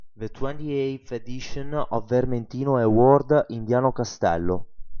the 28th edition of Vermentino Award in Diano Castello.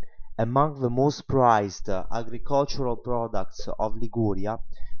 Among the most prized agricultural products of Liguria,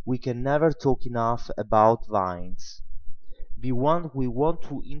 we can never talk enough about vines. The one we want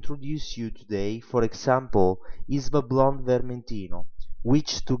to introduce you today, for example, is the blonde Vermentino,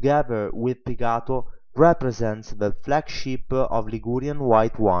 which together with Pigato represents the flagship of Ligurian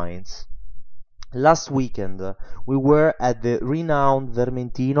white wines. Last weekend we were at the renowned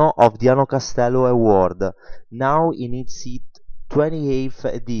Vermentino of Diano Castello Award, now in its 28th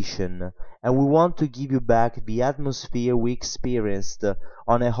edition, and we want to give you back the atmosphere we experienced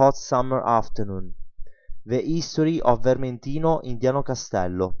on a hot summer afternoon. The history of Vermentino in Diano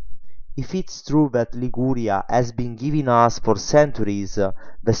Castello. If it's true that Liguria has been giving us for centuries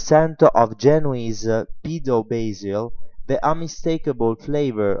the scent of Genoese pedo basil, the unmistakable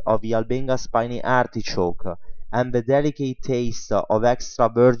flavor of the Albenga spiny artichoke, and the delicate taste of extra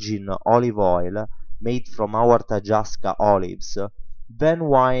virgin olive oil made from our Tajasca olives, then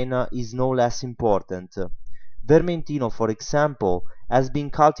wine is no less important. Vermentino, for example, has been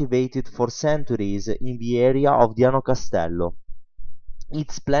cultivated for centuries in the area of Diano Castello.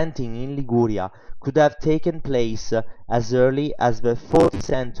 Its planting in Liguria could have taken place as early as the 4th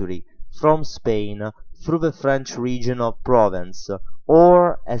century from Spain through the French region of Provence,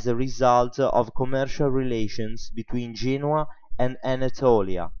 or as a result of commercial relations between Genoa and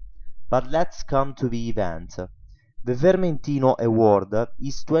Anatolia. But let's come to the event. The Vermentino Award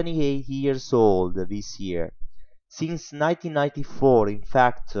is 28 years old this year. Since 1994, in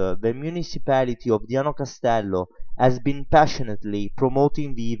fact, the municipality of Diano Castello has been passionately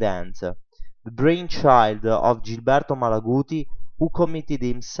promoting the event, the brainchild of Gilberto Malaguti, who committed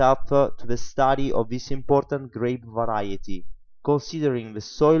himself to the study of this important grape variety, considering the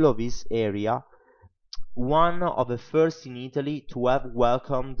soil of this area one of the first in Italy to have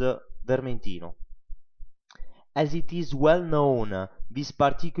welcomed Vermentino. As it is well known, this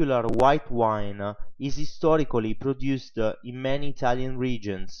particular white wine is historically produced in many Italian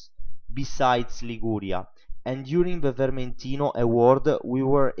regions, besides Liguria, and during the Vermentino Award we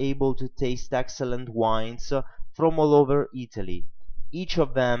were able to taste excellent wines from all over Italy, each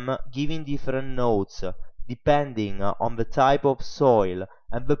of them giving different notes, depending on the type of soil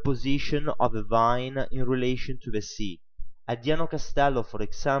and the position of the vine in relation to the sea. At Diano Castello, for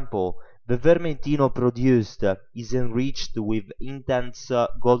example, the Vermentino produced is enriched with intense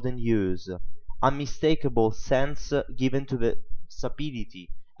golden hues, unmistakable scents given to the sapidity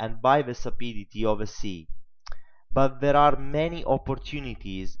and by the sapidity of the sea. But there are many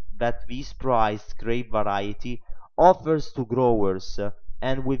opportunities that this prized grape variety offers to growers,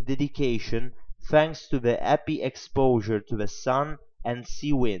 and with dedication, thanks to the happy exposure to the sun and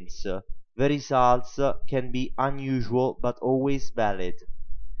sea winds, the results can be unusual but always valid.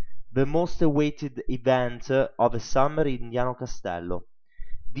 The most awaited event of the summer in Diano Castello.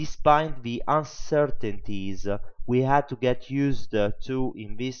 Despite the uncertainties we had to get used to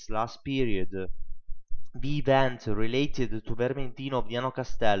in this last period, the event related to Vermentino of Diano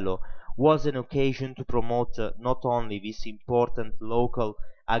Castello was an occasion to promote not only this important local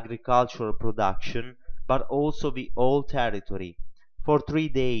agricultural production, but also the whole territory. For 3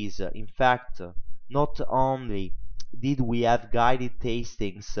 days, in fact, not only did we have guided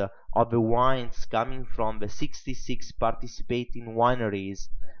tastings of the wines coming from the 66 participating wineries,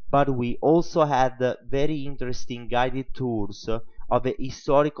 but we also had very interesting guided tours of the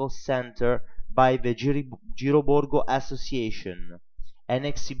historical center by the Giroborgo Association, an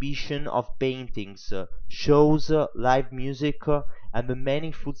exhibition of paintings, shows, live music, and the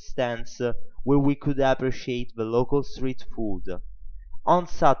many food stands where we could appreciate the local street food. On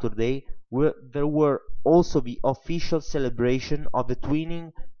Saturday, there were also the official celebration of the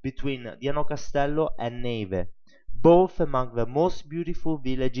twinning between Diano Castello and Neve, both among the most beautiful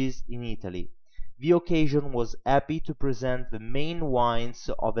villages in Italy. The occasion was happy to present the main wines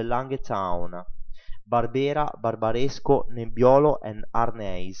of the Langhe town, Barbera, Barbaresco, Nebbiolo and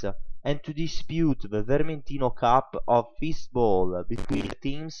Arneis, and to dispute the Vermentino Cup of Fistball between the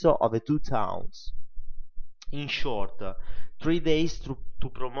teams of the two towns. In short, 3 days to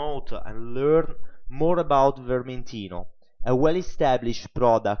promote and learn more about Vermentino, a well-established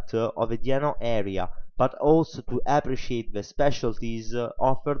product of the Diano area, but also to appreciate the specialties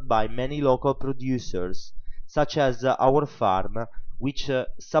offered by many local producers, such as our farm, which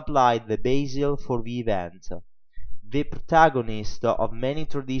supplied the basil for the event. The protagonist of many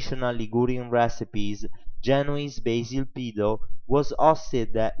traditional Ligurian recipes, Genoese basil pedo, was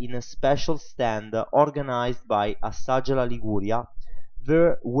hosted in a special stand organized by Assaggia Liguria,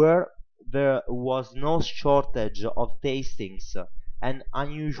 where there was no shortage of tastings, and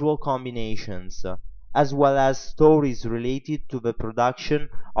unusual combinations, as well as stories related to the production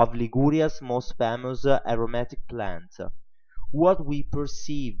of Liguria's most famous aromatic plant. What we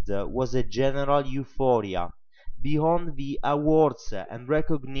perceived was a general euphoria. Beyond the awards and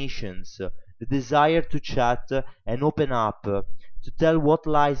recognitions, the desire to chat and open up, to tell what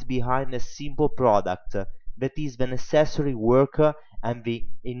lies behind a simple product, that is the necessary work and the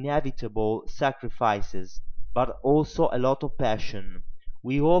inevitable sacrifices, but also a lot of passion.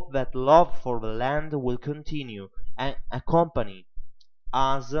 We hope that love for the land will continue and accompany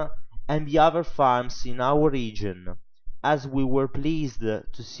us and the other farms in our region, as we were pleased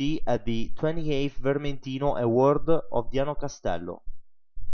to see at the 28th Vermentino Award of Diano Castello.